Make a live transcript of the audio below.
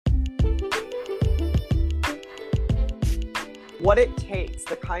what it takes,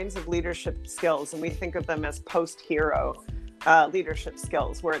 the kinds of leadership skills, and we think of them as post-hero leadership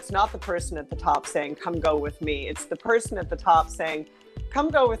skills, where it's not the person at the top saying, come go with me. It's the person at the top saying, come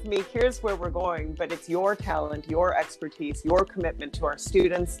go with me, here's where we're going, but it's your talent, your expertise, your commitment to our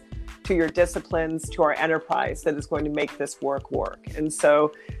students, to your disciplines, to our enterprise that is going to make this work. And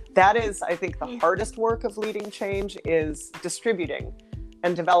so that is, I think, the hardest work of leading change, is distributing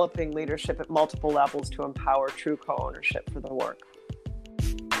and developing leadership at multiple levels to empower true co-ownership for the work.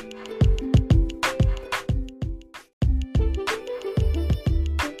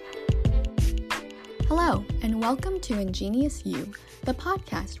 Hello, and welcome to Ingenious You, the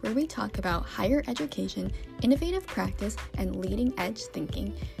podcast where we talk about higher education, innovative practice, and leading edge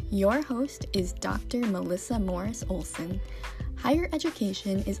thinking. Your host is Dr. Melissa Morris Olson. Higher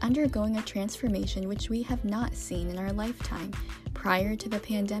education is undergoing a transformation which we have not seen in our lifetime. Prior to the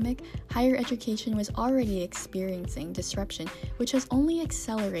pandemic, higher education was already experiencing disruption, which has only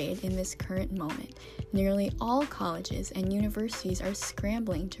accelerated in this current moment. Nearly all colleges and universities are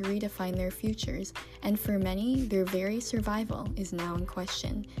scrambling to redefine their futures, and for many, their very survival is now in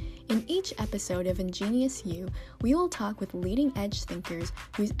question. In each episode of Ingenious You, we will talk with leading edge thinkers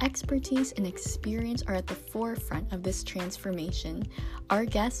whose expertise and experience are at the forefront of this transformation. Our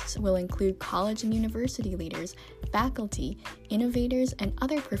guests will include college and university leaders, faculty, innovators, and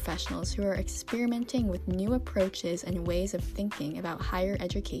other professionals who are experimenting with new approaches and ways of thinking about higher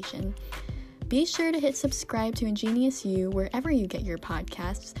education. Be sure to hit subscribe to Ingenious You wherever you get your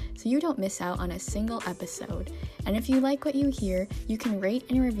podcasts so you don't miss out on a single episode. And if you like what you hear, you can rate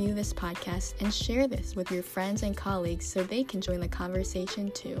and review this podcast and share this with your friends and colleagues so they can join the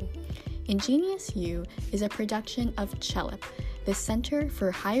conversation too. Ingenious You is a production of CHELIP, the Center for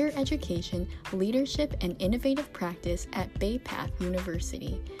Higher Education, Leadership, and Innovative Practice at Bay-Path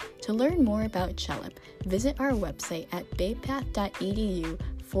University. To learn more about CHELIP, visit our website at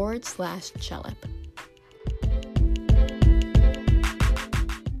baypath.edu/CHELIP.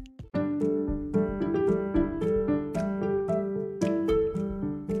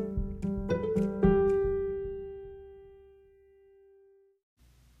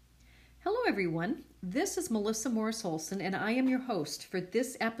 Hello everyone, this is Melissa Morris Olson and I am your host for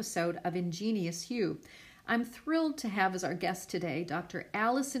this episode of Ingenious You. I'm thrilled to have as our guest today Dr.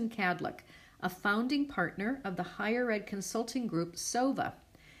 Allison Kadlec, a founding partner of the higher ed consulting group SOVA.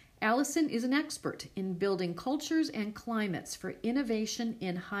 Allison is an expert in building cultures and climates for innovation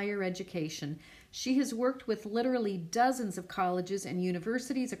in higher education. She has worked with literally dozens of colleges and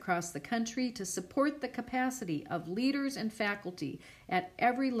universities across the country to support the capacity of leaders and faculty at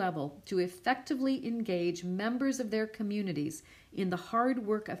every level to effectively engage members of their communities in the hard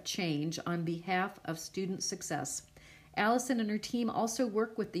work of change on behalf of student success. Allison and her team also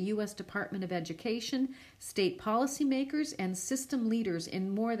work with the U.S. Department of Education, state policymakers, and system leaders in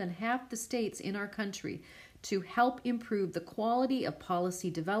more than half the states in our country to help improve the quality of policy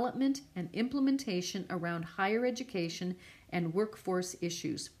development and implementation around higher education and workforce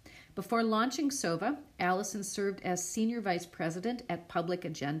issues. Before launching SOVA, Allison served as Senior Vice President at Public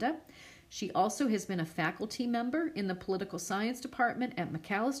Agenda. She also has been a faculty member in the Political Science Department at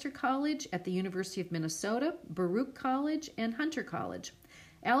Macalester College, at the University of Minnesota, Baruch College, and Hunter College.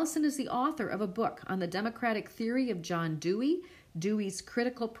 Allison is the author of a book on the democratic theory of John Dewey, Dewey's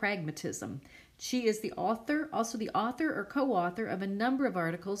Critical Pragmatism. She is also the author or co-author of a number of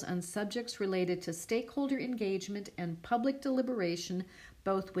articles on subjects related to stakeholder engagement and public deliberation,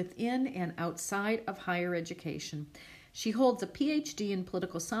 both within and outside of higher education. She holds a PhD in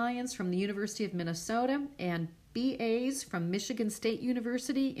political science from the University of Minnesota and BAs from Michigan State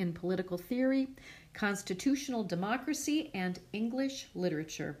University in political theory, constitutional democracy, and English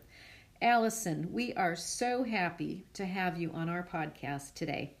literature. Allison, we are so happy to have you on our podcast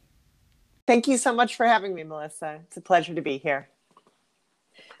today. Thank you so much for having me, Melissa. It's a pleasure to be here.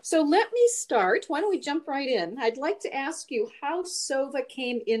 So let me start. Why don't we jump right in? I'd like to ask you how SOVA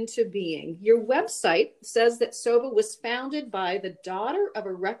came into being. Your website says that SOVA was founded by the daughter of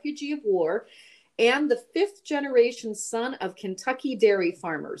a refugee of war and the fifth generation son of Kentucky dairy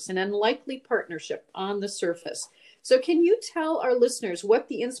farmers, an unlikely partnership on the surface. So can you tell our listeners what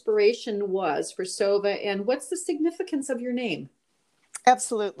the inspiration was for SOVA and what's the significance of your name?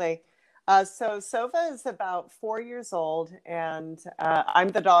 Absolutely. So SOVA is about 4 years old, and I'm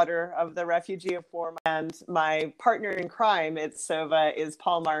the daughter of the refugee of war. And my partner in crime at SOVA is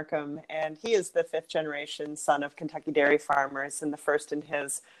Paul Markham, and he is the fifth generation son of Kentucky dairy farmers and the first in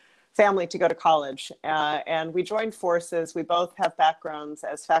his family to go to college. And we joined forces. We both have backgrounds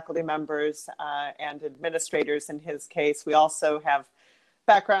as faculty members and administrators in his case. We also have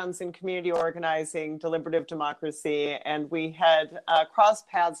backgrounds in community organizing, deliberative democracy, and we had crossed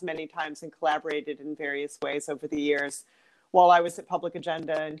paths many times and collaborated in various ways over the years while I was at Public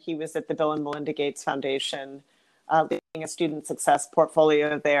Agenda and he was at the Bill and Melinda Gates Foundation, leading a student success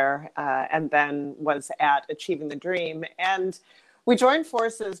portfolio there, and then was at Achieving the Dream. And we joined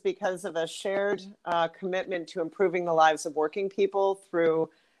forces because of a shared commitment to improving the lives of working people through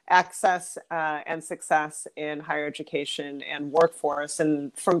access and success in higher education and workforce.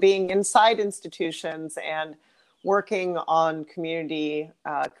 And from being inside institutions and working on community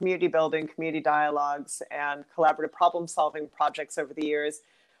building, community dialogues, and collaborative problem solving projects over the years,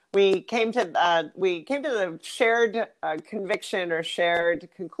 we came to the shared conviction or shared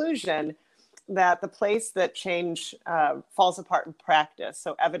conclusion that the place that change falls apart in practice,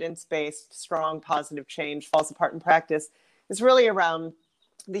 so evidence-based, strong, positive change falls apart in practice, is really around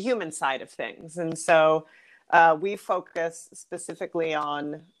the human side of things. And so we focus specifically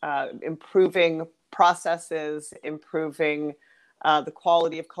on improving processes, improving the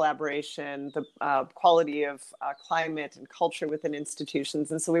quality of collaboration, the quality of climate and culture within institutions.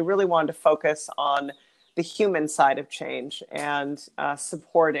 And so we really wanted to focus on the human side of change and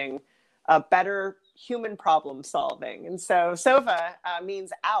supporting better human problem solving. And so SOVA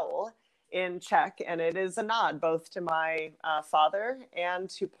means owl in Czech, and it is a nod both to my father and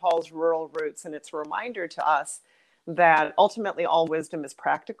to Paul's rural roots. And it's a reminder to us that ultimately all wisdom is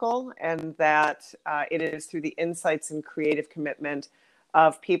practical, and that it is through the insights and creative commitment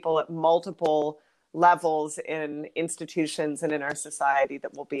of people at multiple levels in institutions and in our society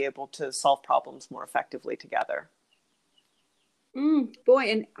that we'll be able to solve problems more effectively together. Boy,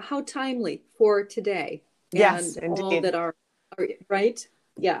 and how timely for today. Yes, and indeed. all that are right.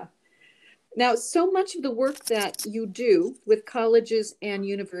 Yeah. Now, so much of the work that you do with colleges and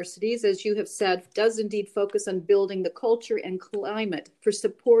universities, as you have said, does indeed focus on building the culture and climate for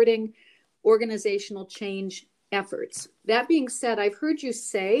supporting organizational change efforts. That being said, I've heard you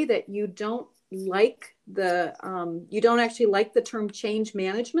say that you don't actually like the term change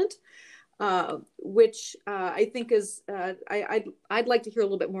management, which I think is, I'd like to hear a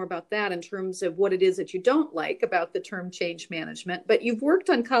little bit more about that in terms of what it is that you don't like about the term change management. But you've worked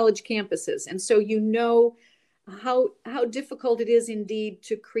on college campuses, and so you know how difficult it is indeed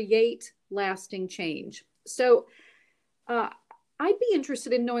to create lasting change. So I'd be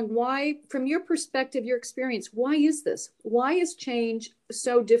interested in knowing why, from your perspective, your experience, why is this? Why is change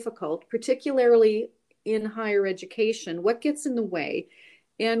so difficult, particularly in higher education? What gets in the way?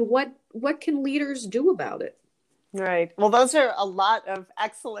 And what can leaders do about it? Right. Well, those are a lot of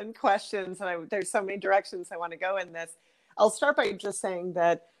excellent questions, and there's so many directions I want to go in this. I'll start by just saying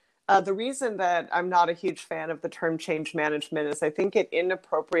that the reason that I'm not a huge fan of the term change management is I think it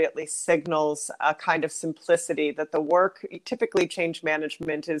inappropriately signals a kind of simplicity that the work, typically change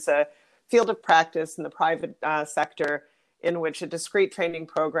management is a field of practice in the private sector in which a discrete training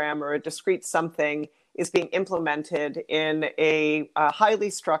program or a discrete something is being implemented in a highly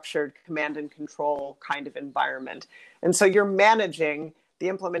structured command and control kind of environment. And so you're managing the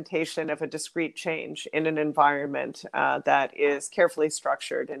implementation of a discrete change in an environment that is carefully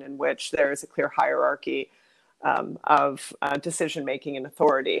structured and in which there is a clear hierarchy of decision-making and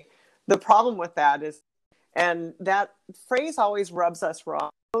authority. The problem with that is, and that phrase always rubs us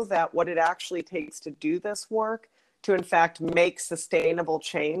wrong, that what it actually takes to do this work, to in fact make sustainable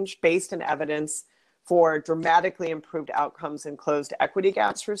change based in evidence for dramatically improved outcomes and closed equity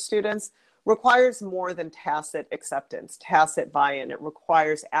gaps for students, requires more than tacit acceptance, tacit buy-in. It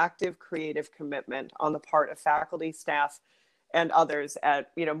requires active, creative commitment on the part of faculty, staff, and others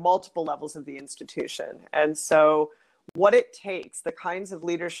at multiple levels of the institution. And so what it takes, the kinds of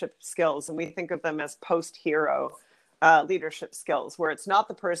leadership skills, and we think of them as post-hero leadership skills, where it's not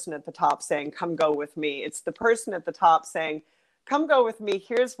the person at the top saying, come go with me. It's the person at the top saying, come go with me,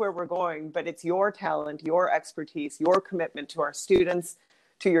 here's where we're going, but it's your talent, your expertise, your commitment to our students,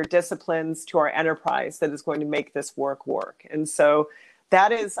 to your disciplines, to our enterprise that is going to make this work. And so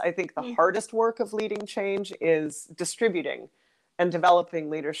that is, I think, the hardest work of leading change, is distributing and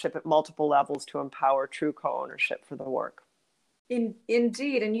developing leadership at multiple levels to empower true co-ownership for the work.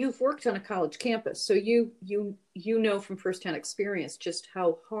 Indeed, and you've worked on a college campus, so you know from firsthand experience just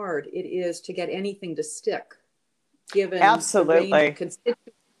how hard it is to get anything to stick. Given Absolutely.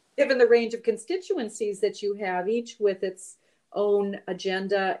 Given the range of constituencies that you have, each with its own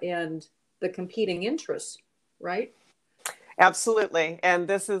agenda and the competing interests, right? Absolutely. And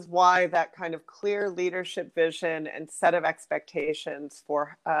this is why that kind of clear leadership vision and set of expectations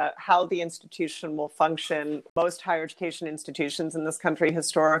for how the institution will function, most higher education institutions in this country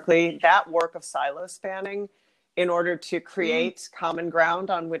historically, that work of silo spanning in order to create common ground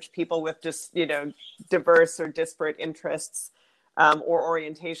on which people with just, diverse or disparate interests or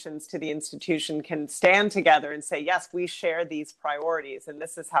orientations to the institution can stand together and say, yes, we share these priorities, and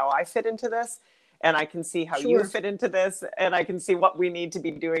this is how I fit into this, and I can see how you fit into this, and I can see what we need to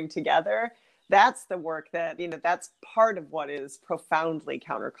be doing together. That's the work that, that's part of what is profoundly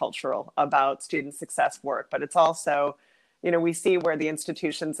countercultural about student success work. But it's also, we see where the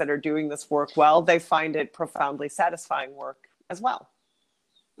institutions that are doing this work well, they find it profoundly satisfying work as well.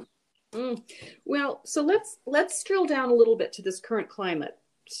 Well, so let's drill down a little bit to this current climate.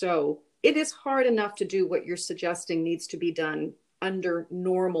 So it is hard enough to do what you're suggesting needs to be done under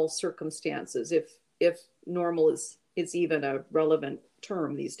normal circumstances, if normal is even a relevant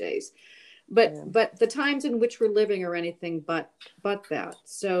term these days. But the times in which we're living are anything but that.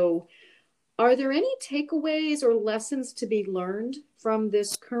 So are there any takeaways or lessons to be learned from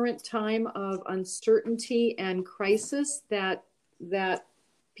this current time of uncertainty and crisis that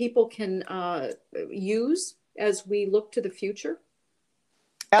people can use as we look to the future?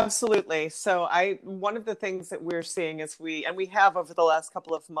 Absolutely. So one of the things that we're seeing is we have over the last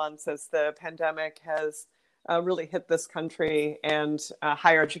couple of months as the pandemic has really hit this country, and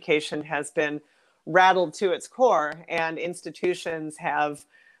higher education has been rattled to its core, and institutions have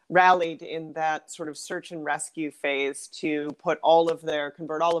rallied in that sort of search and rescue phase to convert all of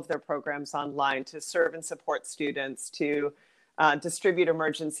their programs online, to serve and support students, to distribute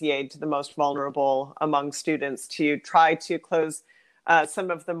emergency aid to the most vulnerable among students, to try to close some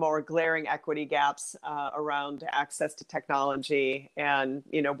of the more glaring equity gaps around access to technology and,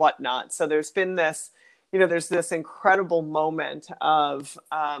 whatnot. So there's been this, there's this incredible moment of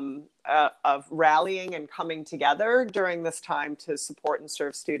rallying and coming together during this time to support and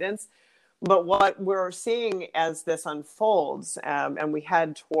serve students. But what we're seeing as this unfolds, and we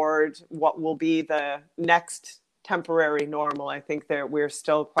head toward what will be the next temporary normal, I think that we're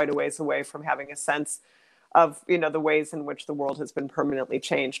still quite a ways away from having a sense of, the ways in which the world has been permanently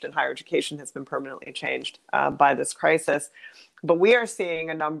changed and higher education has been permanently changed by this crisis. But we are seeing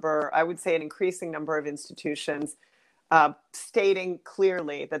an increasing number of institutions stating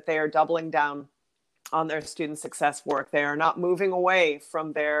clearly that they are doubling down on their student success work. They are not moving away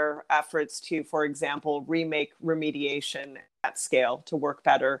from their efforts to, for example, remake remediation at scale to work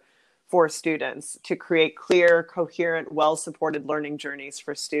better for students, to create clear, coherent, well-supported learning journeys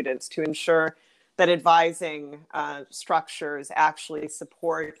for students, to ensure that advising structures actually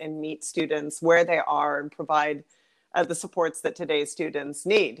support and meet students where they are and provide the supports that today's students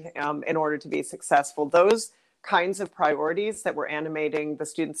need in order to be successful. Those kinds of priorities that were animating the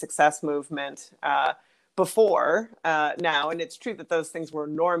student success movement before now, and it's true that those things were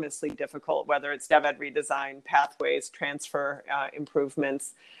enormously difficult, whether it's DevEd redesign, pathways, transfer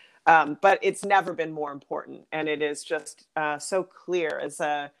improvements, but it's never been more important. And it is just so clear.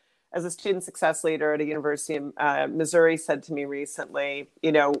 As a student success leader at a university in Missouri said to me recently,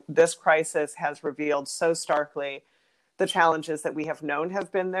 this crisis has revealed so starkly the challenges that we have known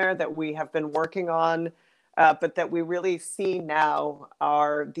have been there, that we have been working on, but that we really see now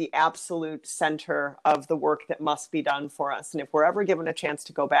are the absolute center of the work that must be done for us. And if we're ever given a chance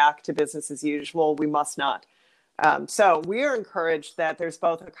to go back to business as usual, we must not. So we are encouraged that there's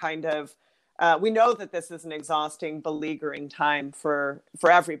both a kind of we know that this is an exhausting, beleaguering time for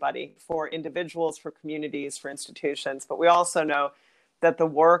everybody, for individuals, for communities, for institutions. But we also know that the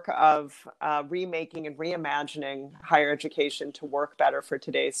work of remaking and reimagining higher education to work better for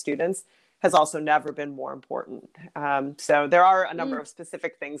today's students has also never been more important. So there are a number of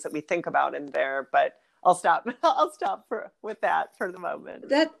specific things that we think about in there, but I'll stop. I'll stop with that for the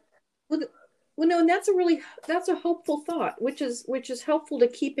moment. Well, no, and that's a hopeful thought, which is helpful to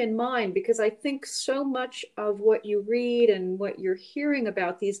keep in mind, because I think so much of what you read and what you're hearing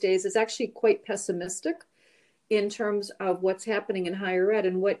about these days is actually quite pessimistic in terms of what's happening in higher ed.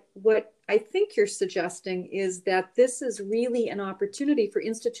 And what I think you're suggesting is that this is really an opportunity for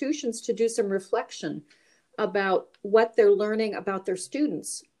institutions to do some reflection about what they're learning about their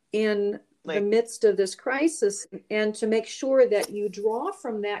students in the midst of this crisis, and to make sure that you draw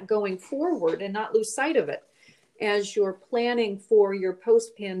from that going forward and not lose sight of it as you're planning for your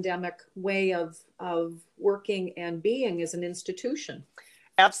post-pandemic way of working and being as an institution.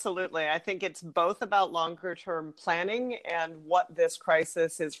 Absolutely. I think it's both about longer term planning and what this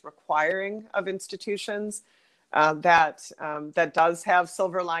crisis is requiring of institutions. That does have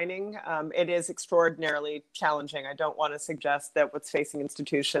silver lining. It is extraordinarily challenging. I don't want to suggest that what's facing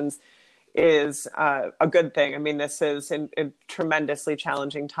institutions is a good thing. I mean, this is a tremendously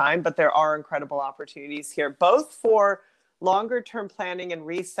challenging time, but there are incredible opportunities here, both for longer term planning and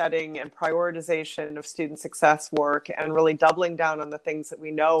resetting and prioritization of student success work, and really doubling down on the things that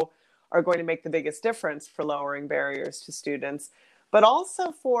we know are going to make the biggest difference for lowering barriers to students. But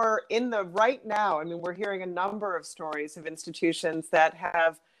also for in the right now, I mean, we're hearing a number of stories of institutions that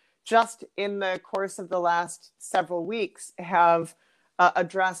have just in the course of the last several weeks have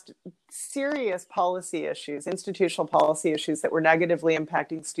addressed serious policy issues, institutional policy issues that were negatively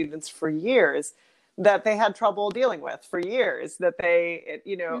impacting students for years, that they had trouble dealing with for years, that they,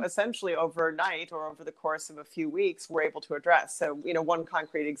 essentially overnight or over the course of a few weeks were able to address. So, one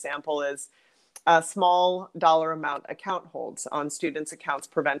concrete example is a small dollar amount account holds on students' accounts,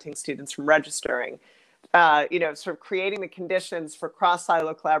 preventing students from registering. Sort of creating the conditions for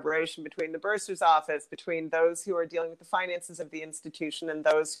cross-silo collaboration between the bursar's office, between those who are dealing with the finances of the institution and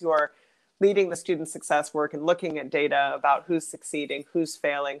those who are leading the student success work and looking at data about who's succeeding, who's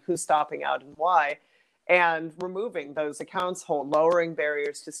failing, who's stopping out and why, and removing those accounts hold, lowering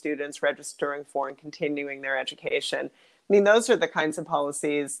barriers to students registering for and continuing their education. I mean, those are the kinds of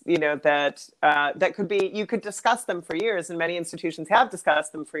policies, that could be, you could discuss them for years, and many institutions have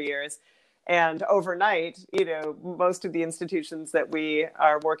discussed them for years. And overnight, most of the institutions that we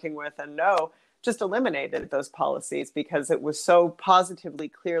are working with and know just eliminated those policies because it was so positively,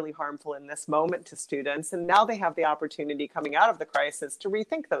 clearly harmful in this moment to students. And now they have the opportunity coming out of the crisis to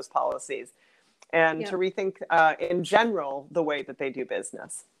rethink those policies and to rethink in general the way that they do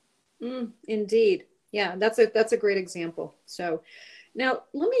business. Indeed. Yeah, that's a great example. So now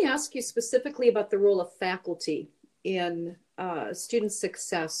let me ask you specifically about the role of faculty in student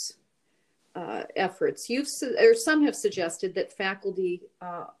success efforts. Some have suggested that faculty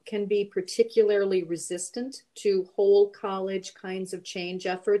can be particularly resistant to whole college kinds of change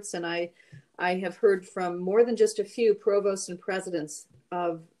efforts, and I have heard from more than just a few provosts and presidents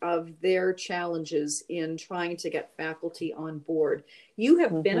of their challenges in trying to get faculty on board. You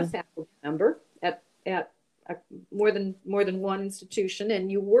have been a faculty member at more than one institution, and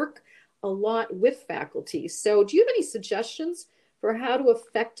you work a lot with faculty. So, do you have any suggestions for how to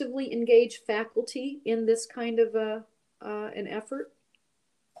effectively engage faculty in this kind of an effort?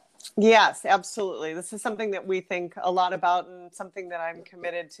 Yes, absolutely. This is something that we think a lot about and something that I'm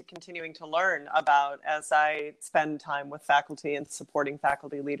committed to continuing to learn about as I spend time with faculty and supporting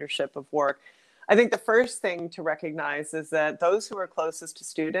faculty leadership of work. I think the first thing to recognize is that those who are closest to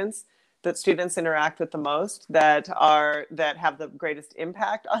students, that students interact with the most, that have the greatest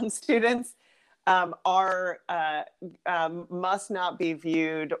impact on students, must not be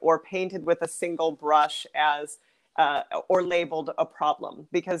viewed or painted with a single brush as or labeled a problem,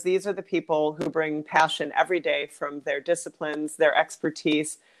 because these are the people who bring passion every day from their disciplines, their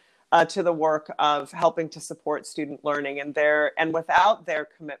expertise, to the work of helping to support student learning, and without their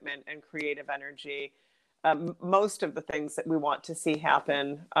commitment and creative energy, most of the things that we want to see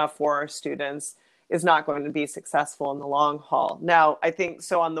happen for our students is not going to be successful in the long haul. Now, I think,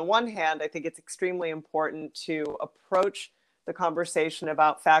 so on the one hand, I think it's extremely important to approach the conversation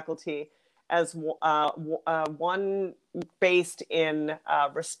about faculty as one based in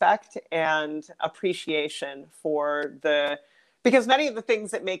respect and appreciation for because many of the things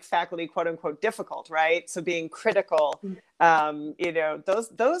that make faculty quote unquote difficult, right? So being critical,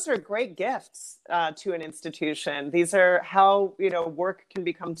 those are great gifts to an institution. These are how, work can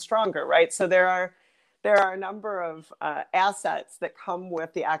become stronger, right? So there are a number of assets that come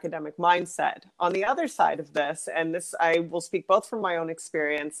with the academic mindset. On the other side of this, and this I will speak both from my own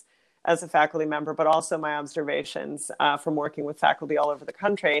experience as a faculty member, but also my observations from working with faculty all over the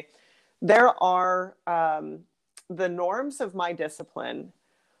country, there are the norms of my discipline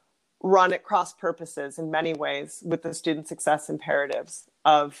run at cross purposes in many ways with the student success imperatives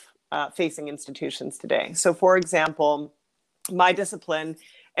of facing institutions today. So for example, my discipline,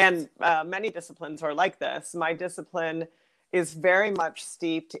 and many disciplines are like this, my discipline is very much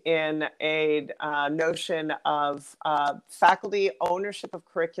steeped in a notion of faculty ownership of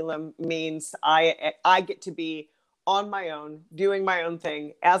curriculum means I get to be on my own, doing my own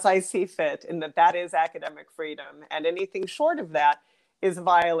thing as I see fit, and that is academic freedom. And anything short of that is a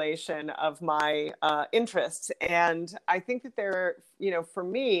violation of my interests. And I think that for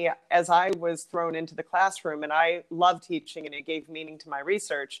me, as I was thrown into the classroom, and I love teaching and it gave meaning to my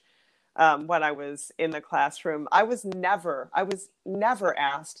research, when I was in the classroom, I was never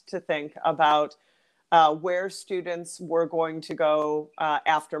asked to think about where students were going to go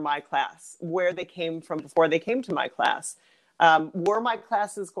after my class, where they came from before they came to my class. Were my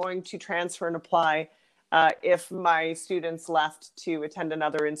classes going to transfer and apply if my students left to attend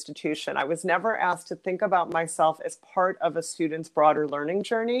another institution? I was never asked to think about myself as part of a student's broader learning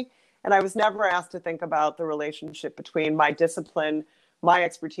journey And I was never asked to think about the relationship between my discipline, my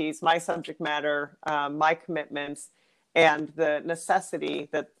expertise, my subject matter, my commitments, and the necessity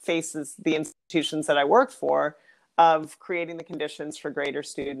that faces the institutions that I work for of creating the conditions for greater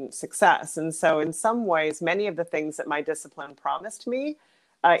student success. And so in some ways, many of the things that my discipline promised me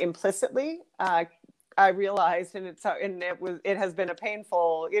implicitly, I realized, and it has been a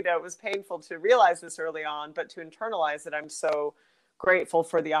painful, it was painful to realize this early on, but to internalize it, I'm so grateful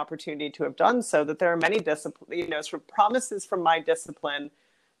for the opportunity to have done so, that there are many sort of promises from my discipline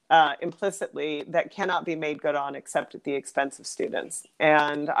implicitly that cannot be made good on except at the expense of students.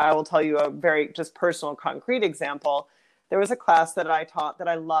 And I will tell you a very just personal, concrete example. There was a class that I taught that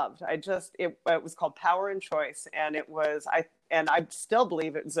I loved. It was called Power and Choice. And I still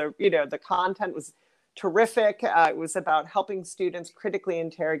believe it was the content was terrific. It was about helping students critically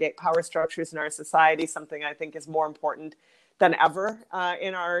interrogate power structures in our society, something I think is more important than ever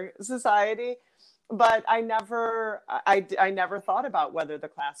in our society. But I never thought about whether the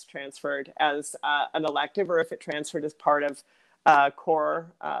class transferred as an elective or if it transferred as part of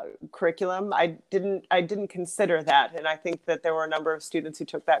core curriculum. I didn't consider that. And I think that there were a number of students who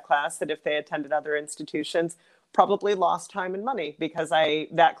took that class that if they attended other institutions, probably lost time and money because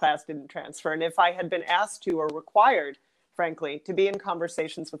that class didn't transfer. And if I had been asked to or required, frankly, to be in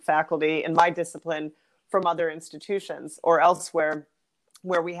conversations with faculty in my discipline from other institutions or elsewhere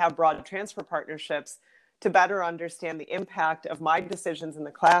where we have broad transfer partnerships to better understand the impact of my decisions in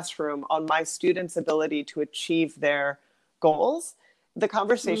the classroom on my students' ability to achieve their goals, the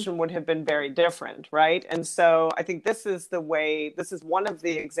conversation would have been very different, right? And so I think this is one of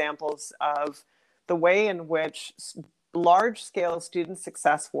the examples of the way in which large-scale student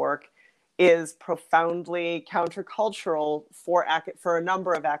success work is profoundly countercultural for a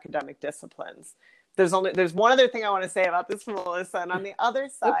number of academic disciplines. There's one other thing I want to say about this, Melissa, and on the other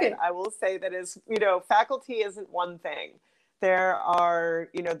side, okay, I will say that faculty isn't one thing. There are,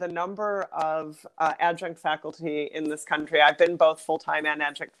 the number of adjunct faculty in this country. I've been both full-time and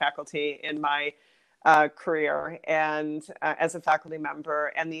adjunct faculty in my career and as a faculty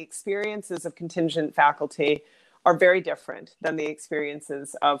member, and the experiences of contingent faculty are very different than the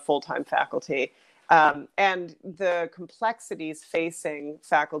experiences of full-time faculty. And the complexities facing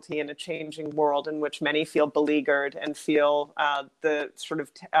faculty in a changing world in which many feel beleaguered and feel the sort of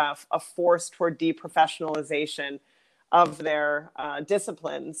a force toward deprofessionalization of their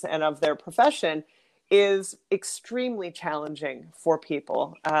disciplines and of their profession is extremely challenging for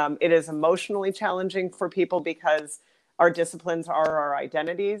people. It is emotionally challenging for people because our disciplines are our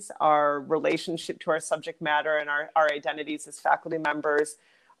identities, our relationship to our subject matter and our identities as faculty members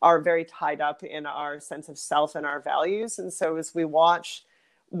are very tied up in our sense of self and our values. And so as we watch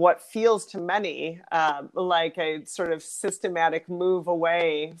what feels to many like a sort of systematic move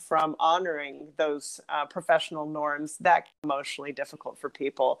away from honoring those professional norms, that can be emotionally difficult for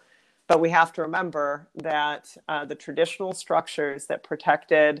people. But we have to remember that the traditional structures that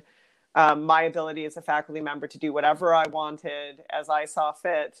protected my ability as a faculty member to do whatever I wanted as I saw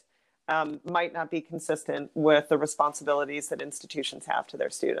fit might not be consistent with the responsibilities that institutions have to their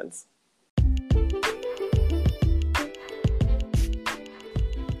students.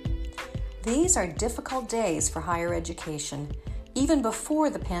 These are difficult days for higher education. Even before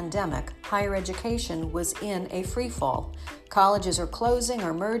the pandemic, higher education was in a free fall. Colleges are closing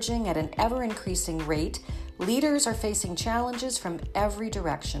or merging at an ever-increasing rate. Leaders are facing challenges from every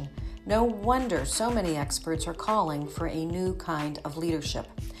direction. No wonder so many experts are calling for a new kind of leadership.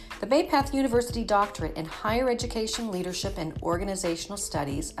 The Bay Path University Doctorate in Higher Education Leadership and Organizational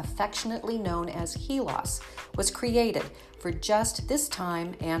Studies, affectionately known as HELOS, was created for just this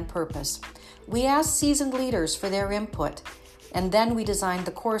time and purpose. We asked seasoned leaders for their input, and then we designed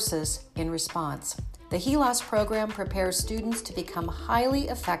the courses in response. The HELOS program prepares students to become highly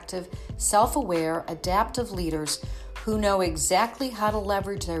effective, self-aware, adaptive leaders who know exactly how to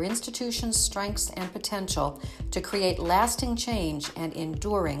leverage their institution's strengths and potential to create lasting change and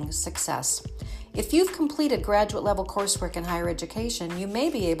enduring success. If you've completed graduate-level coursework in higher education, you may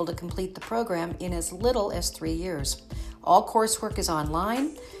be able to complete the program in as little as 3 years. All coursework is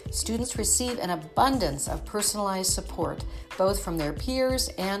online. Students receive an abundance of personalized support, both from their peers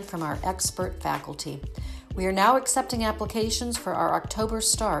and from our expert faculty. We are now accepting applications for our October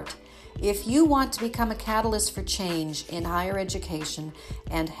start. If you want to become a catalyst for change in higher education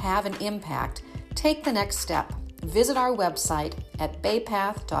and have an impact, take the next step. Visit our website at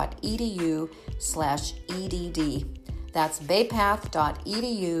baypath.edu/EDD. That's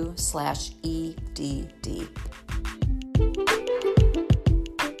baypath.edu/EDD.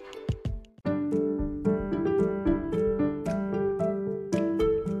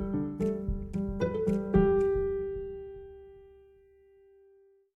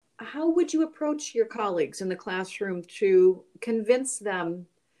 did you approach your colleagues in the classroom to convince them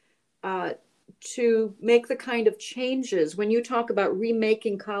to make the kind of changes? When you talk about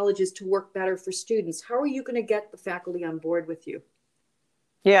remaking colleges to work better for students, how are you going to get the faculty on board with you?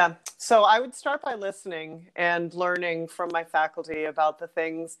 Yeah, so I would start by listening and learning from my faculty about the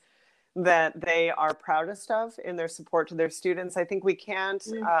things that they are proudest of in their support to their students. I think we can't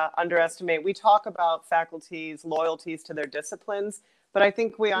underestimate. We talk about faculty's loyalties to their disciplines, but I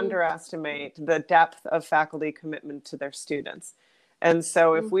think we underestimate the depth of faculty commitment to their students. And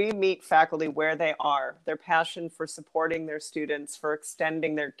so if we meet faculty where they are, their passion for supporting their students, for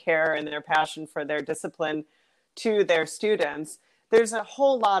extending their care and their passion for their discipline to their students, there's a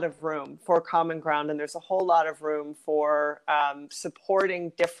whole lot of room for common ground, and there's a whole lot of room for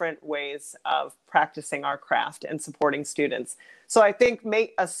supporting different ways of practicing our craft and supporting students. So I think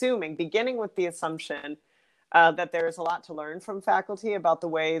beginning with the assumption that there is a lot to learn from faculty about the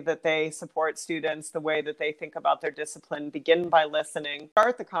way that they support students, the way that they think about their discipline, begin by listening,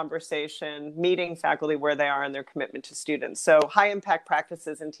 start the conversation, meeting faculty where they are in their commitment to students. So high impact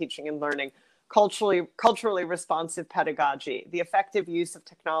practices in teaching and learning, culturally responsive pedagogy, the effective use of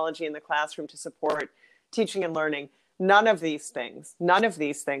technology in the classroom to support teaching and learning. None of these things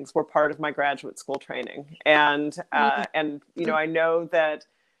were part of my graduate school training. And I know that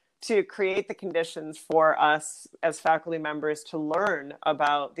to create the conditions for us as faculty members to learn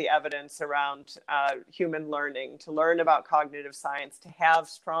about the evidence around human learning, to learn about cognitive science, to have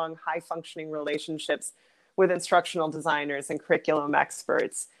strong, high-functioning relationships with instructional designers and curriculum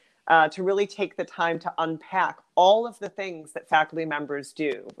experts, to really take the time to unpack all of the things that faculty members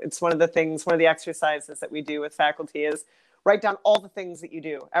do. It's one of the exercises that we do with faculty is write down all the things that you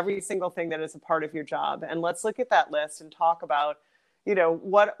do, every single thing that is a part of your job. And let's look at that list and talk about,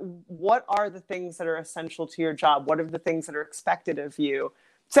 what are the things that are essential to your job? What are the things that are expected of you?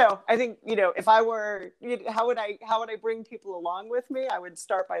 So I think, if I were, how would I bring people along with me? I would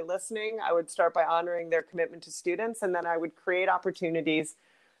start by listening. I would start by honoring their commitment to students. And then I would create opportunities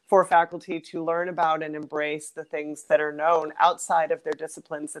for faculty to learn about and embrace the things that are known outside of their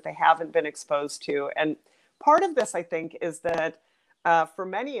disciplines that they haven't been exposed to. And part of this, I think, is that for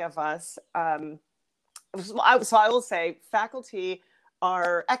many of us, I will say faculty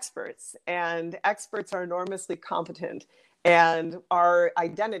are experts, and experts are enormously competent. And our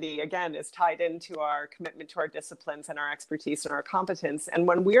identity, again, is tied into our commitment to our disciplines and our expertise and our competence. And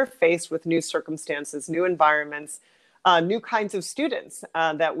when we are faced with new circumstances, new environments, new kinds of students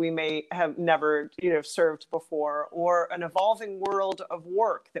that we may have never served before, or an evolving world of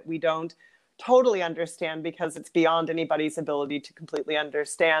work that we don't totally understand because it's beyond anybody's ability to completely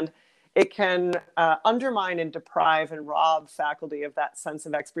understand, it can undermine and deprive and rob faculty of that sense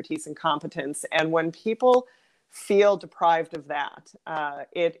of expertise and competence. And when people feel deprived of that,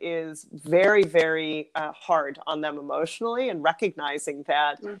 it is very, very hard on them emotionally, and recognizing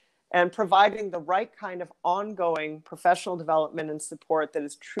that and providing the right kind of ongoing professional development and support that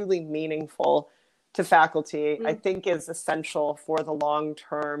is truly meaningful to faculty, I think is essential for the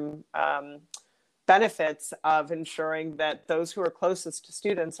long-term benefits of ensuring that those who are closest to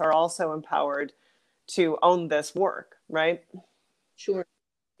students are also empowered to own this work, right? Sure.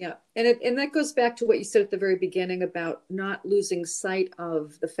 Yeah. And that goes back to what you said at the very beginning about not losing sight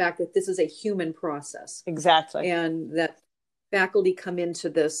of the fact that this is a human process. Exactly. And that faculty come into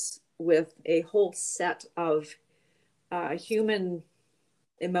this with a whole set of human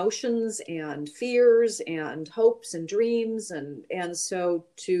emotions and fears and hopes and dreams. And so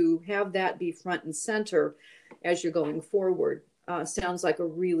to have that be front and center as you're going forward sounds like a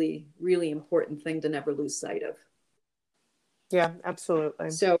really, really important thing to never lose sight of. Yeah, absolutely.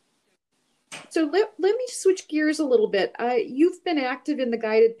 So let me switch gears a little bit. You've been active in the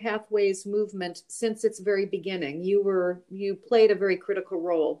Guided Pathways movement since its very beginning. You played a very critical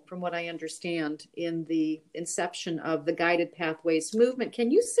role, from what I understand, in the inception of the Guided Pathways movement.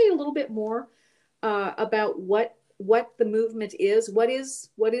 Can you say a little bit more about what the movement is? What is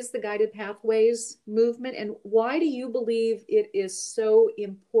the Guided Pathways movement, and why do you believe it is so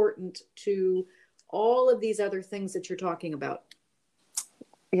important to all of these other things that you're talking about?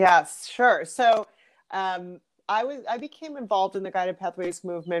 Yes, sure. So I became involved in the Guided Pathways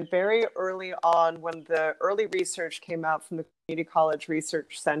movement very early on, when the early research came out from the Community College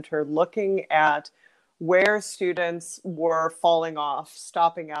Research Center, looking at where students were falling off,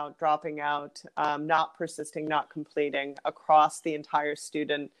 stopping out, dropping out, not persisting, not completing across the entire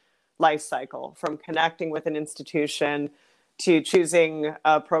student life cycle, from connecting with an institution to choosing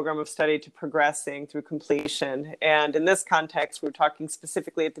a program of study to progressing through completion. And in this context, we're talking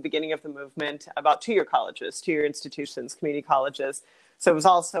specifically at the beginning of the movement about two-year colleges, two-year institutions, community colleges. So it was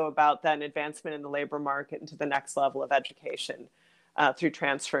also about then advancement in the labor market into the next level of education through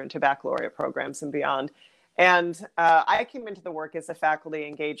transfer into baccalaureate programs and beyond. And I came into the work as a faculty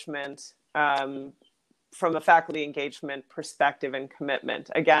engagement, from a faculty engagement perspective and commitment,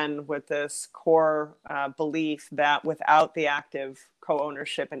 again, with this core belief that without the active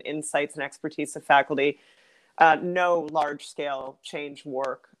co-ownership and insights and expertise of faculty, no large-scale change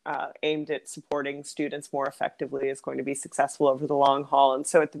work aimed at supporting students more effectively is going to be successful over the long haul. And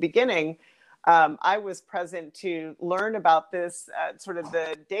so at the beginning, I was present to learn about this, sort of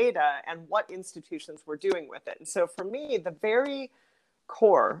the data and what institutions were doing with it. And so for me, the very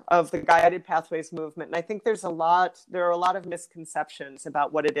core of the Guided Pathways movement, and I think there are a lot of misconceptions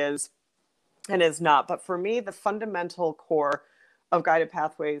about what it is and is not, but for me, the fundamental core of Guided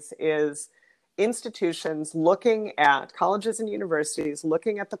Pathways is institutions looking at colleges and universities,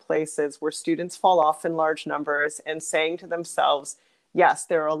 looking at the places where students fall off in large numbers and saying to themselves, yes,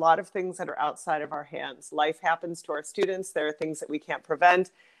 there are a lot of things that are outside of our hands. Life happens to our students. There are things that we can't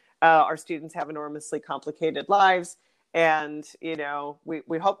prevent. Our students have enormously complicated lives. And,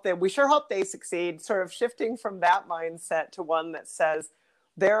 we sure hope they succeed, sort of shifting from that mindset to one that says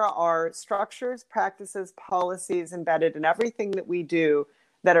there are structures, practices, policies embedded in everything that we do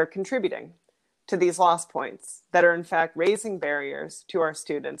that are contributing to these loss points, that are in fact raising barriers to our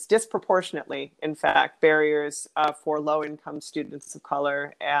students, disproportionately, in fact, barriers for low-income students of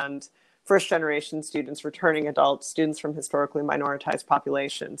color and first-generation students, returning adults, students from historically minoritized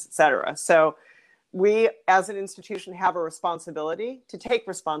populations, et cetera. So we, as an institution, have a responsibility to take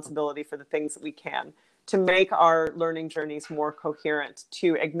responsibility for the things that we can, to make our learning journeys more coherent,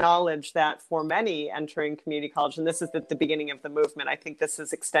 to acknowledge that for many entering community college, and this is at the beginning of the movement, I think this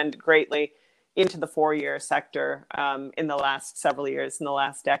has extended greatly into the four-year sector in the last several years, in the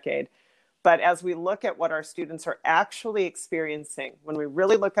last decade. But as we look at what our students are actually experiencing, when we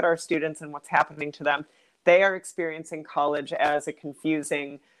really look at our students and what's happening to them, they are experiencing college as a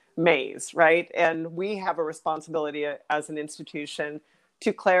confusing maze, right? And we have a responsibility as an institution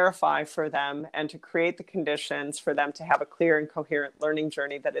to clarify for them and to create the conditions for them to have a clear and coherent learning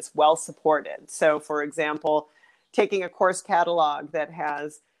journey that is well supported. So, for example, taking a course catalog that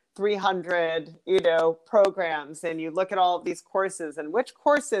has 300, programs, and you look at all of these courses and which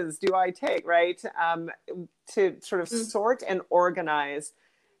courses do I take, right? To sort of sort and organize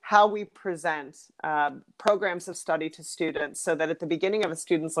how we present programs of study to students so that at the beginning of a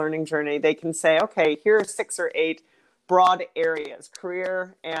student's learning journey, they can say, okay, here are 6 or 8 broad areas,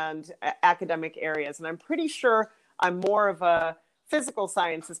 career and academic areas. And I'm pretty sure I'm more of a physical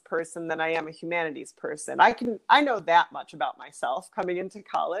sciences person than I am a humanities person. I know that much about myself coming into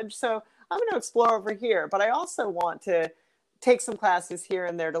college. So I'm going to explore over here, but I also want to take some classes here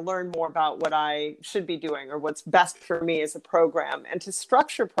and there to learn more about what I should be doing or what's best for me as a program, and to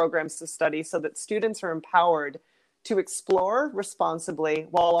structure programs to study so that students are empowered to explore responsibly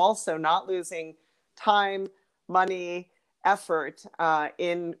while also not losing time, money, effort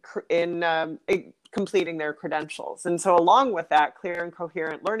in completing their credentials. And so along with that clear and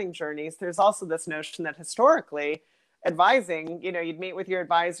coherent learning journeys, there's also this notion that historically advising, you'd meet with your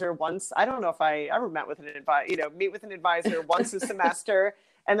advisor once. I don't know if I ever met with an advisor, meet with an advisor once a semester.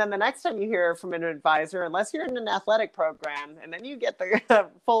 And then the next time you hear from an advisor, unless you're in an athletic program, and then you get the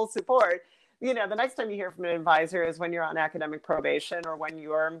full support, the next time you hear from an advisor is when you're on academic probation or when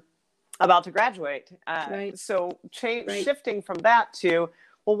you're about to graduate. Right. So shifting from that to,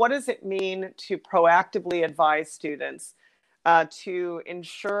 well, what does it mean to proactively advise students, to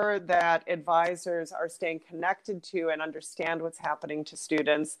ensure that advisors are staying connected to and understand what's happening to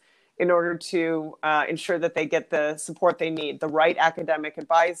students in order to ensure that they get the support they need, the right academic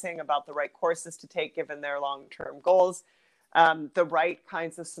advising about the right courses to take given their long-term goals, the right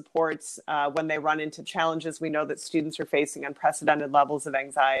kinds of supports when they run into challenges. We know that students are facing unprecedented levels of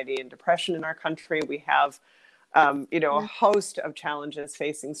anxiety and depression in our country. We have a host of challenges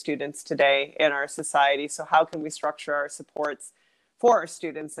facing students today in our society. So how can we structure our supports for our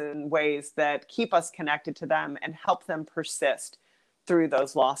students in ways that keep us connected to them and help them persist through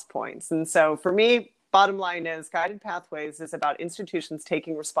those loss points? And so for me, bottom line is Guided Pathways is about institutions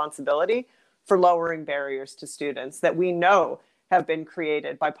taking responsibility for lowering barriers to students that we know have been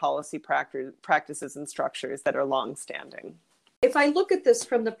created by policy practices and structures that are longstanding. If I look at this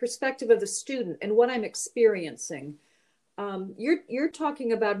from the perspective of the student and what I'm experiencing, you're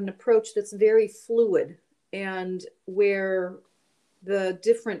talking about an approach that's very fluid and where the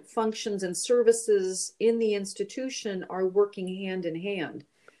different functions and services in the institution are working hand in hand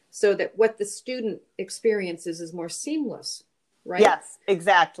so that what the student experiences is more seamless, right? Yes,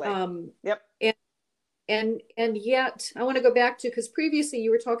 exactly. Yep. And yet I want to go back to, because previously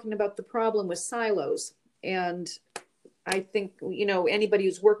you were talking about the problem with silos. And I think, anybody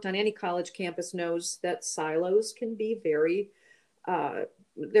who's worked on any college campus knows that silos can be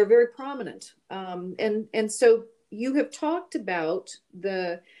they're very prominent. And so you have talked about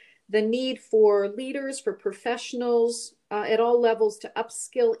the need for leaders, for professionals at all levels to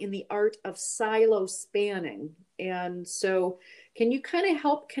upskill in the art of silo spanning. And so can you kind of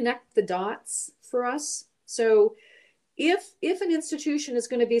help connect the dots for us? So if an institution is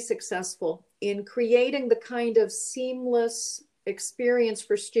going to be successful in creating the kind of seamless experience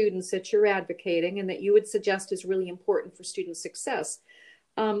for students that you're advocating and that you would suggest is really important for student success,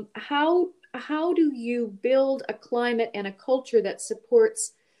 how do you build a climate and a culture that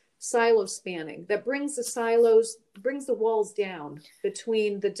supports silo spanning, that brings the walls down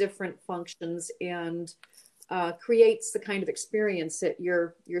between the different functions and creates the kind of experience that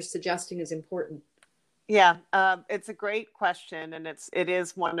you're suggesting is important? Yeah, it's a great question, and it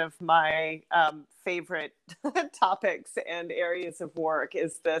is one of my favorite topics and areas of work,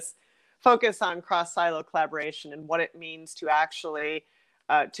 is this focus on cross-silo collaboration and what it means to actually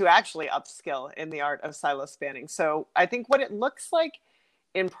upskill in the art of silo spanning. So I think what it looks like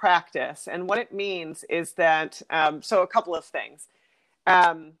in practice and what it means is that, so a couple of things.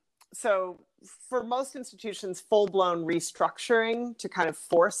 So for most institutions, full-blown restructuring to kind of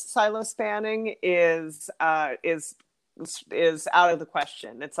force silo spanning is out of the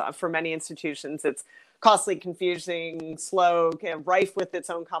question. It's for many institutions, it's costly, confusing, slow, rife with its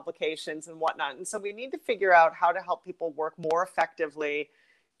own complications and whatnot. And so we need to figure out how to help people work more effectively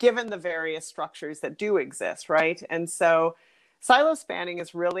given the various structures that do exist, right? And so silo spanning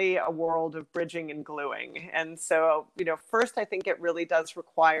is really a world of bridging and gluing. And so, first, I think it really does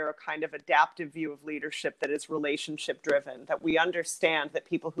require a kind of adaptive view of leadership that is relationship driven, that we understand that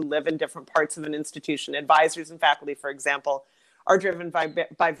people who live in different parts of an institution, advisors and faculty, for example, are driven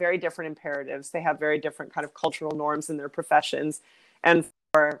by very different imperatives. They have very different kind of cultural norms in their professions. And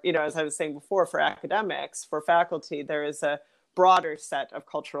for, as I was saying before, for academics, for faculty, there is a broader set of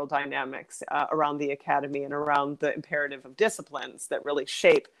cultural dynamics around the academy and around the imperative of disciplines that really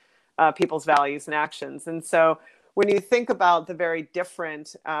shape people's values and actions. And so when you think about the very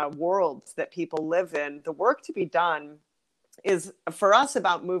different worlds that people live in, the work to be done is for us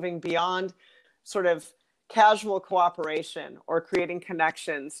about moving beyond sort of casual cooperation or creating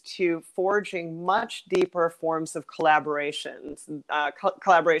connections to forging much deeper forms of collaboration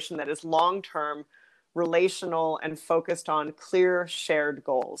that is long-term, relational, and focused on clear shared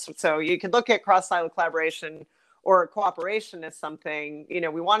goals. So you could look at cross-silo collaboration or cooperation as something,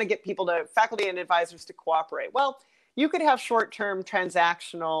 we want to get faculty and advisors to cooperate. Well, you could have short-term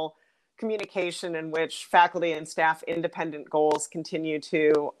transactional communication in which faculty and staff independent goals continue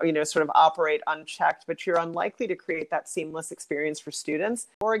to, sort of operate unchecked, but you're unlikely to create that seamless experience for students.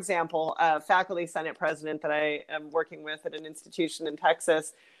 For example, a faculty senate president that I am working with at an institution in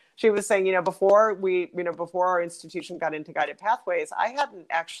Texas, she was saying, before our institution got into guided pathways, I hadn't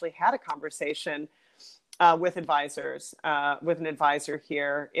actually had a conversation with an advisor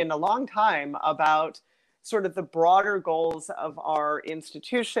here in a long time about sort of the broader goals of our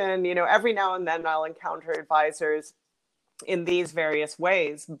institution. Every now and then I'll encounter advisors in these various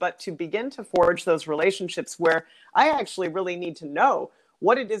ways, but to begin to forge those relationships where I actually really need to know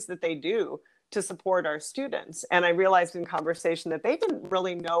what it is that they do to support our students. And I realized in conversation that they didn't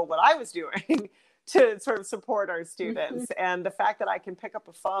really know what I was doing to sort of support our students. Mm-hmm. And the fact that I can pick up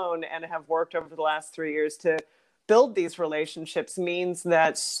a phone and have worked over the last 3 years to build these relationships means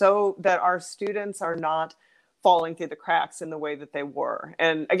that our students are not falling through the cracks in the way that they were.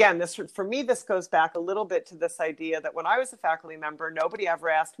 And again, for me, this goes back a little bit to this idea that when I was a faculty member, nobody ever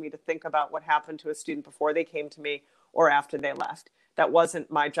asked me to think about what happened to a student before they came to me or after they left. That wasn't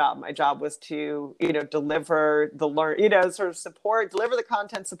my job. My job was to, deliver the deliver the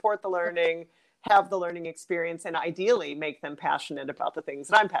content, support the learning, have the learning experience, and ideally make them passionate about the things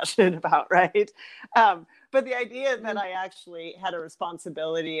that I'm passionate about, right? But the idea that I actually had a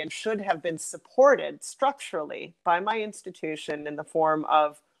responsibility and should have been supported structurally by my institution in the form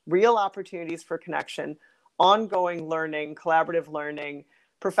of real opportunities for connection, ongoing learning, collaborative learning,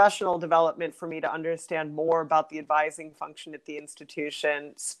 professional development for me to understand more about the advising function at the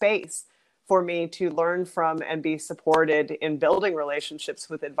institution, space for me to learn from and be supported in building relationships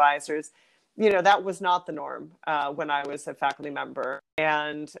with advisors. That was not the norm when I was a faculty member.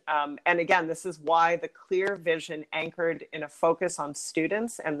 And again, this is why the clear vision anchored in a focus on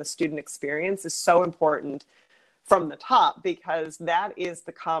students and the student experience is so important from the top, because that is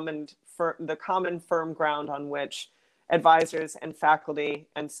the common firm ground on which advisors and faculty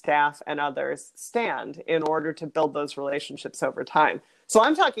and staff and others stand in order to build those relationships over time. So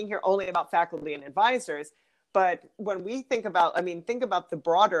I'm talking here only about faculty and advisors, but when we think about, think about the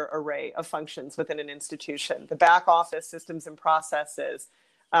broader array of functions within an institution, the back office systems and processes,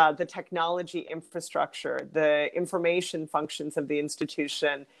 the technology infrastructure, the information functions of the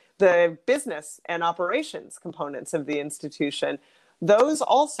institution, the business and operations components of the institution. Those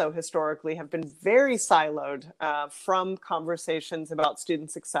also historically have been very siloed from conversations about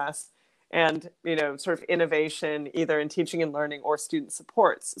student success and, sort of innovation, either in teaching and learning or student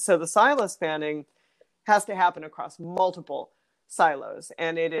supports. So the silo spanning has to happen across multiple silos,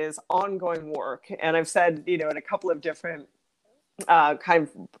 and it is ongoing work. And I've said, in a couple of different kind of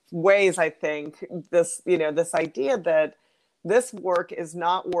ways, I think this, this idea that this work is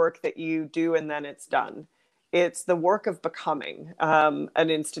not work that you do and then it's done. It's the work of becoming an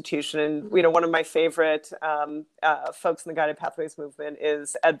institution. And, one of my favorite folks in the Guided Pathways movement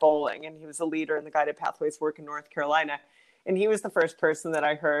is Ed Bowling, and he was a leader in the Guided Pathways work in North Carolina. And he was the first person that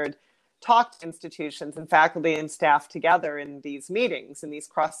I heard talk to institutions and faculty and staff together in these meetings, in these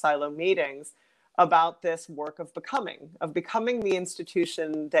cross-silo meetings, about this work of becoming the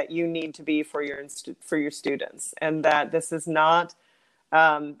institution that you need to be for your students. And that this is not,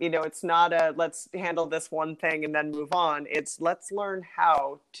 it's not a let's handle this one thing and then move on. It's let's learn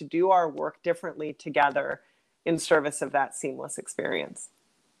how to do our work differently together in service of that seamless experience.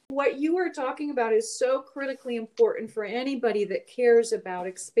 What you are talking about is so critically important for anybody that cares about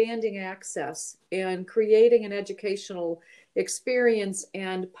expanding access and creating an educational experience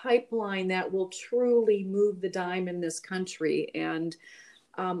and pipeline that will truly move the dime in this country. And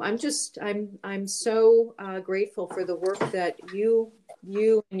I'm so grateful for the work that you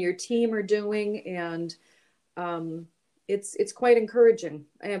and your team are doing, and it's quite encouraging,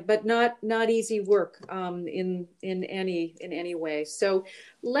 but not easy work in any way. So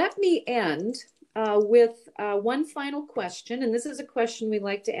let me end with one final question, and this is a question we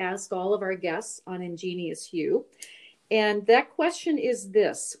like to ask all of our guests on Ingenious You, and that question is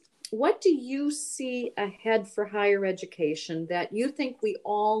this: what do you see ahead for higher education that you think we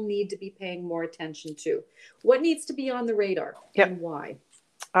all need to be paying more attention to? What needs to be on the radar, and why?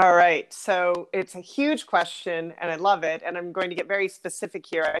 All right. So it's a huge question and I love it. And I'm going to get very specific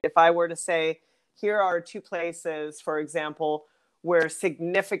here. If I were to say, here are 2 places, for example, where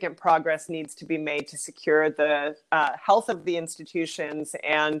significant progress needs to be made to secure the health of the institutions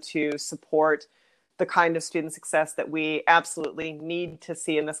and to support the kind of student success that we absolutely need to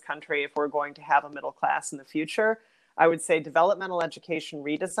see in this country if we're going to have a middle class in the future, I would say developmental education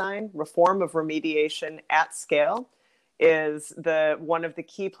redesign, reform of remediation at scale, is one of the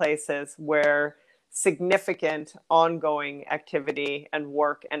key places where significant ongoing activity and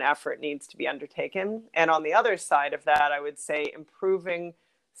work and effort needs to be undertaken. And on the other side of that, I would say improving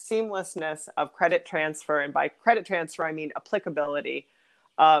seamlessness of credit transfer. And by credit transfer, I mean applicability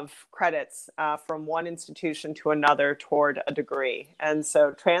of credits from one institution to another toward a degree. And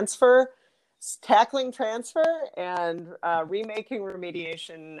so tackling transfer and remaking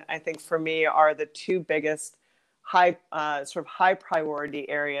remediation, I think for me, are the 2 biggest high priority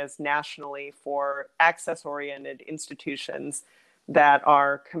areas nationally for access-oriented institutions that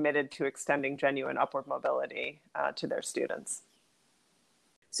are committed to extending genuine upward mobility to their students.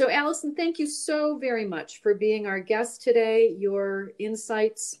 So Allison, thank you so very much for being our guest today. Your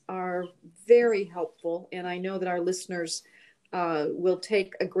insights are very helpful, and I know that our listeners will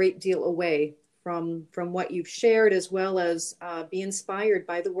take a great deal away from what you've shared, as well as be inspired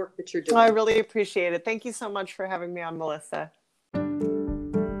by the work that you're doing. I really appreciate it. Thank you so much for having me on, Melissa.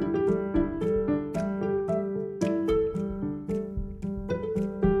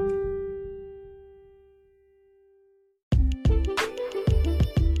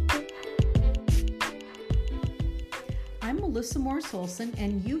 I'm Melissa Morse-Olson,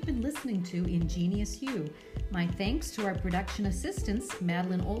 and you've been listening to Ingenious You. My thanks to our production assistants,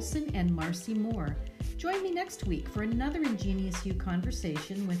 Madeline Olson and Marcy Moore. Join me next week for another Ingenious You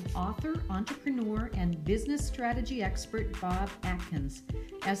conversation with author, entrepreneur, and business strategy expert Bob Atkins.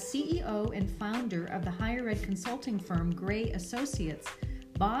 As CEO and founder of the higher ed consulting firm Gray Associates,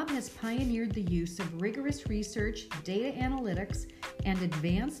 Bob has pioneered the use of rigorous research, data analytics, and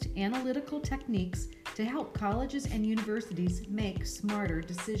advanced analytical techniques to help colleges and universities make smarter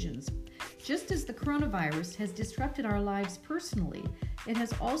decisions. Just as the coronavirus has disrupted our lives personally, it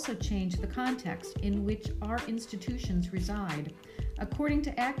has also changed the context in which our institutions reside. According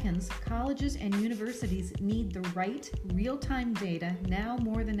to Atkins, colleges and universities need the right real-time data now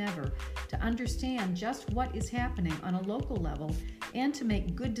more than ever to understand just what is happening on a local level and to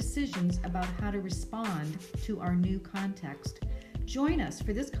make good decisions about how to respond to our new context. Join us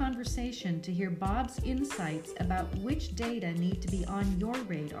for this conversation to hear Bob's insights about which data need to be on your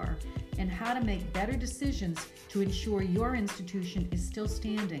radar and how to make better decisions to ensure your institution is still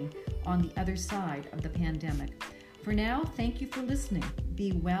standing on the other side of the pandemic. For now, thank you for listening.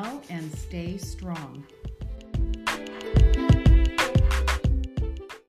 Be well and stay strong.